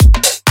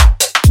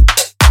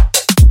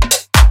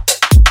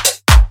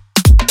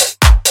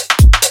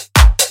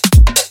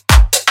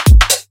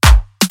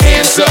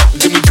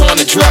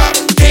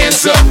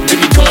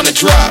gonna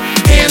drop.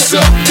 Hands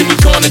up, then we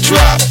gonna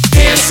drop.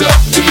 Hands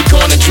up, then we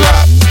gonna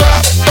drop.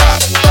 Bop,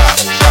 bop, bop,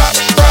 bop, bop,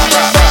 bop,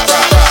 bop,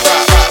 bop,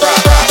 bop, bop,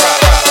 bop,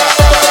 bop.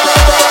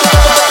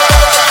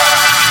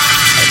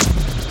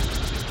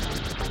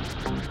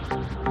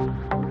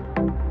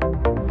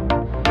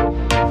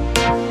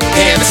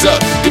 Hands up,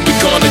 then we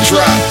gonna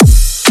drop.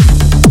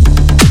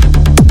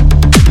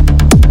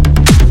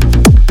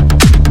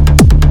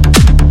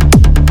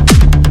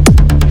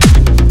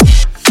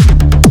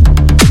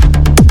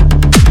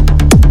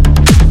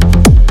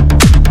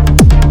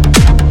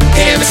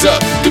 Up,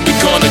 then we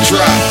gonna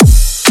drop.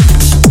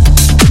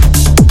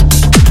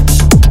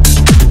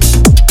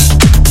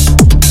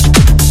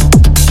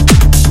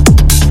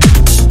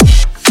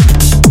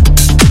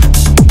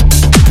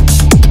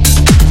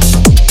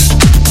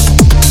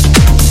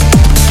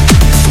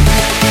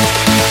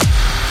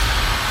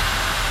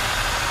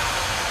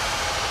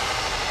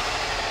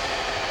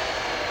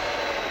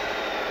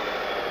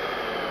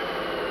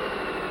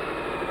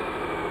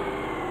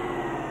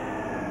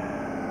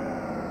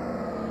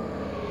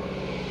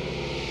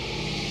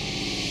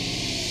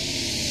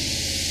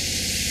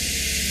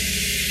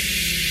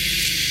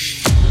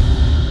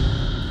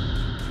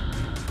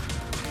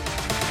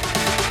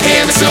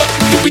 Hands up,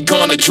 then we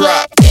gonna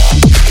drop.